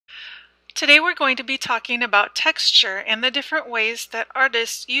Today we're going to be talking about texture and the different ways that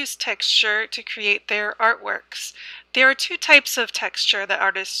artists use texture to create their artworks. There are two types of texture that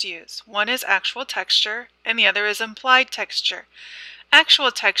artists use. One is actual texture and the other is implied texture.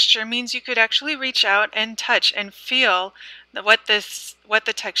 Actual texture means you could actually reach out and touch and feel what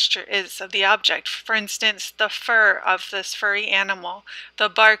the texture is of the object. For instance, the fur of this furry animal, the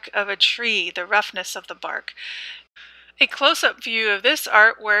bark of a tree, the roughness of the bark. A close-up view of this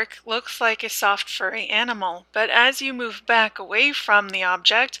artwork looks like a soft furry animal, but as you move back away from the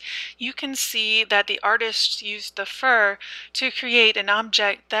object, you can see that the artist used the fur to create an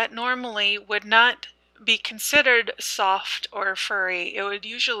object that normally would not be considered soft or furry. It would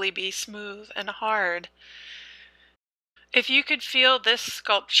usually be smooth and hard. If you could feel this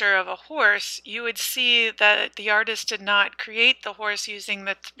sculpture of a horse, you would see that the artist did not create the horse using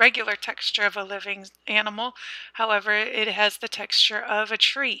the regular texture of a living animal. However, it has the texture of a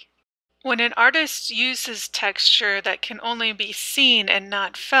tree. When an artist uses texture that can only be seen and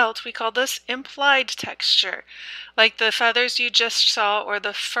not felt, we call this implied texture. Like the feathers you just saw or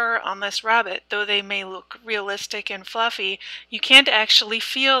the fur on this rabbit, though they may look realistic and fluffy, you can't actually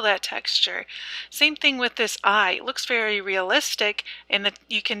feel that texture. Same thing with this eye. It looks very realistic and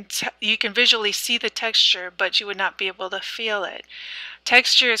you can visually see the texture, but you would not be able to feel it.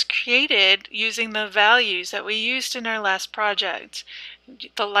 Texture is created using the values that we used in our last project,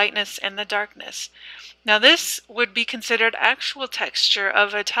 the lightness and the darkness. Now this would be considered actual texture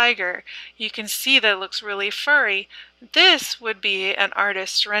of a tiger. You can see that it looks really furry. This would be an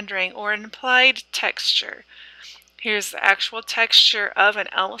artist's rendering or implied texture. Here's the actual texture of an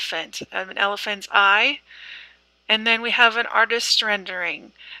elephant's eye. And then we have an artist's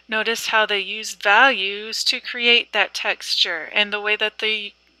rendering. Notice how they use values to create that texture and the way that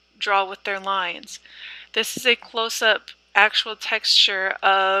they draw with their lines. This is a close-up actual texture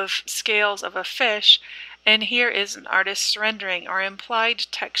of scales of a fish, and here is an artist's rendering or implied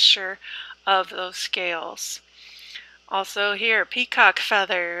texture of those scales. Also here, peacock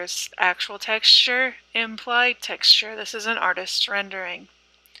feathers, actual texture, implied texture. This is an artist's rendering.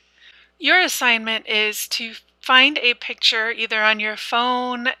 Your assignment is to find a picture either on your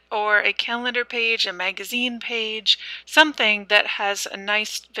phone or a calendar page, a magazine page, something that has a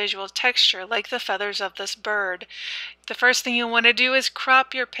nice visual texture like the feathers of this bird. The first thing you want to do is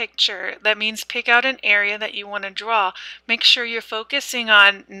crop your picture. That means pick out an area that you want to draw. Make sure you're focusing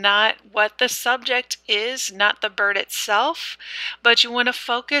on not what the subject is, not the bird itself, but you want to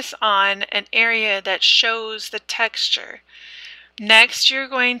focus on an area that shows the texture. Next, you're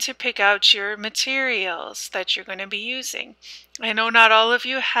going to pick out your materials that you're going to be using. I know not all of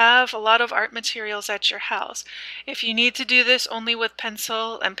you have a lot of art materials at your house. If you need to do this only with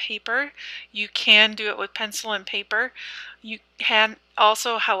pencil and paper, you can do it with pencil and paper. You can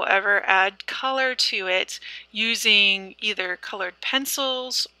also, however, add color to it using either colored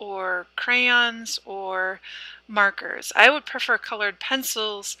pencils or crayons or markers. I would prefer colored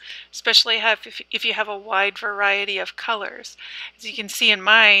pencils, especially if you have a wide variety of colors. As you can see in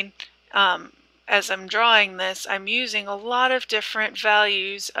mine, as I'm drawing this, I'm using a lot of different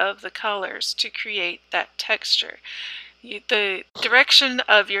values of the colors to create that texture. The direction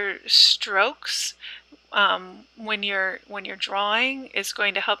of your strokes when you're drawing is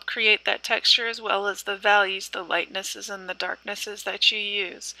going to help create that texture, as well as the values, the lightnesses and the darknesses that you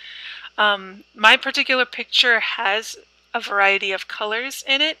use. My particular picture has a variety of colors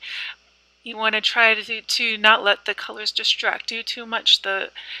in it. You want to try to not let the colors distract you too much.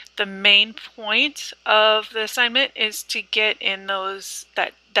 The main point of the assignment is to get in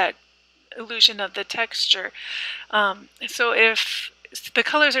that illusion of the texture. So if the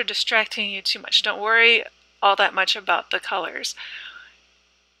colors are distracting you too much, don't worry all that much about the colors.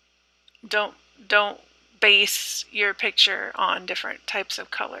 Don't base your picture on different types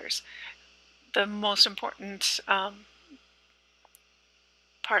of colors. The most important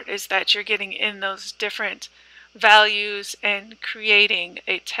part is that you're getting in those different values and creating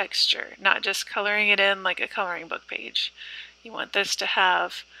a texture, not just coloring it in like a coloring book page. You want this to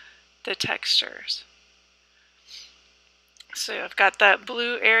have the textures. So I've got that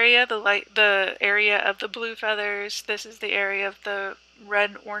blue area, the area of the blue feathers. This is the area of the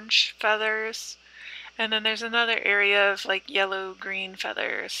red orange feathers. And then there's another area of like yellow green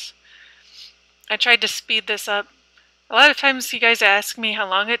feathers. I tried to speed this up. A lot of times you guys ask me how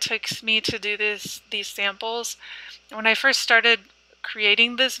long it takes me to do these samples. When I first started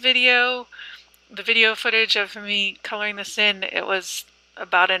creating this video, the video footage of me coloring this in, it was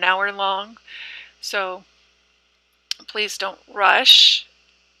about an hour long. So please don't rush.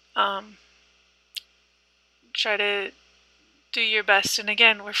 Try to do your best. And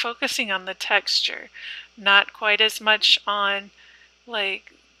again, we're focusing on the texture, not quite as much on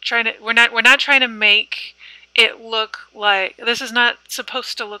like we're not trying to make it look like, this is not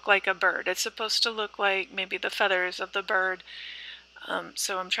supposed to look like a bird. It's supposed to look like maybe the feathers of the bird.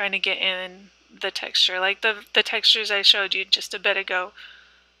 So I'm trying to get in the texture, like the textures I showed you just a bit ago,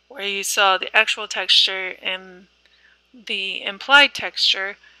 where you saw the actual texture and the implied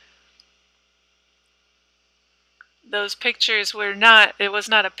texture. Those pictures were not, it was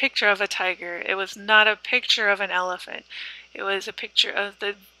not a picture of a tiger, it was not a picture of an elephant, it was a picture of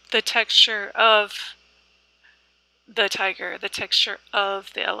the texture of the tiger, the texture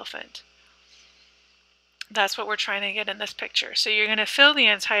of the elephant. That's what we're trying to get in this picture. So you're going to fill the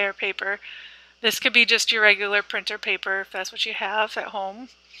entire paper. This could be just your regular printer paper if that's what you have at home.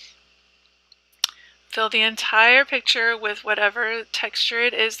 Fill the entire picture with whatever texture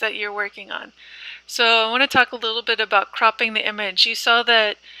it is that you're working on. So I want to talk a little bit about cropping the image. You saw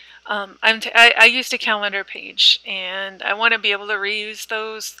that I used a calendar page, and I want to be able to reuse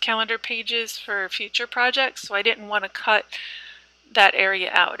those calendar pages for future projects, so I didn't want to cut that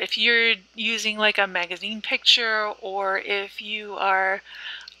area out. If you're using like a magazine picture, or if you are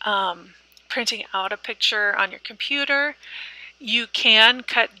printing out a picture on your computer, you can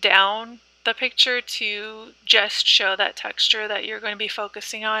cut down the picture to just show that texture that you're going to be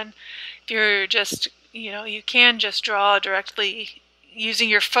focusing on. If you're just, you can just draw directly using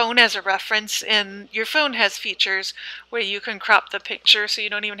your phone as a reference, and your phone has features where you can crop the picture, so you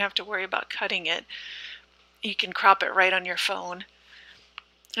don't even have to worry about cutting it. You can crop it right on your phone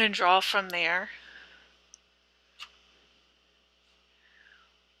and draw from there.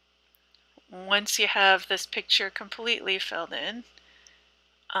 Once you have this picture completely filled in,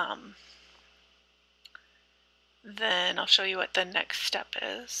 then I'll show you what the next step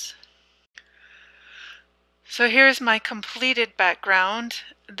is. So here's my completed background.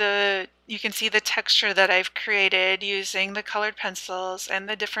 You can see the texture that I've created using the colored pencils and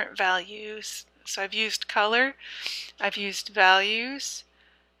the different values. So I've used color, I've used values,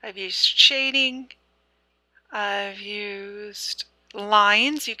 I've used shading, I've used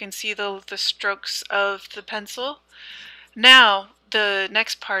lines. You can see the strokes of the pencil. Now the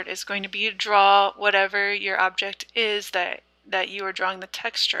next part is going to be to draw whatever your object is that you are drawing the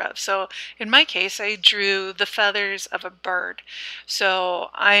texture of. So in my case, I drew the feathers of a bird. So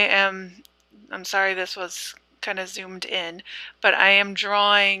I'm sorry this was kind of zoomed in, but I am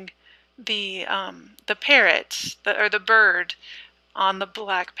drawing the parrot, or the bird, on the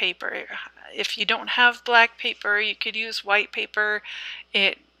black paper. If you don't have black paper, you could use white paper.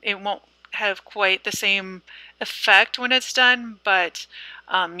 It won't have quite the same effect when it's done, but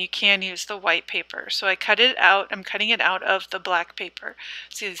you can use the white paper. So I cut it out. I'm cutting it out of the black paper.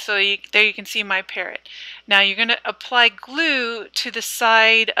 See, so there you can see my parrot. Now you're going to apply glue to the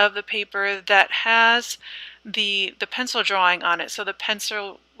side of the paper that has the pencil drawing on it. So the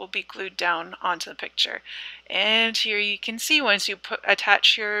pencil will be glued down onto the picture. And here you can see, once you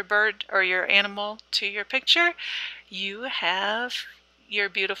attach your bird or your animal to your picture, you have your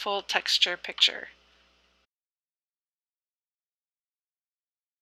beautiful texture picture.